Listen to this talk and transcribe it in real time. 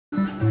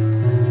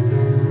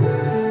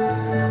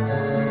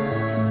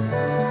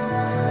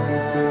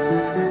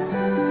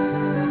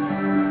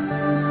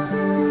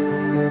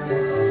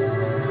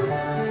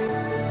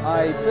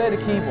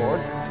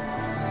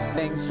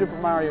playing Super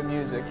Mario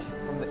music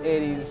from the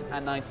 80s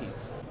and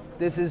 90s.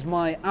 This is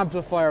my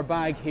amplifier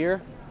bag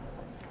here.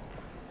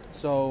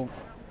 So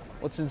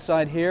what's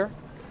inside here?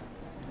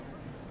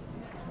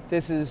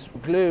 This is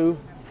glue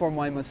for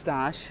my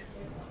mustache.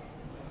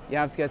 You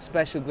have to get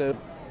special glue.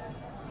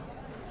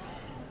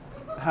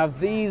 I have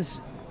these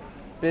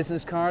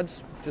business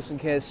cards, just in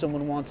case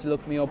someone wants to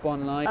look me up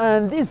online.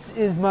 And this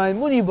is my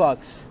money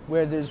box,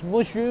 where there's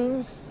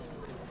mushrooms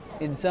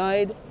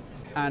inside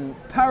and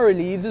power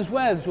leaves as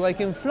well, so I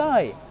can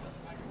fly.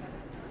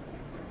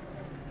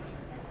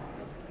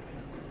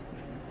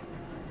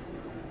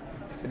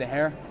 Bit of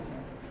hair.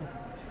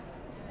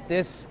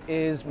 This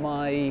is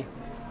my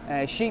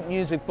sheet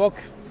music book.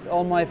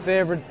 All my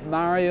favorite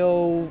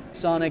Mario,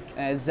 Sonic,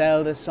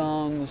 Zelda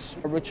songs.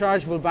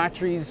 Rechargeable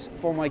batteries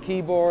for my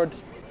keyboard.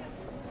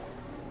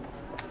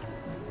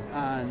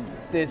 And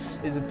this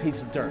is a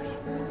piece of dirt.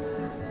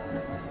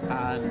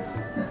 And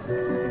I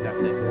think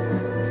that's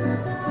it.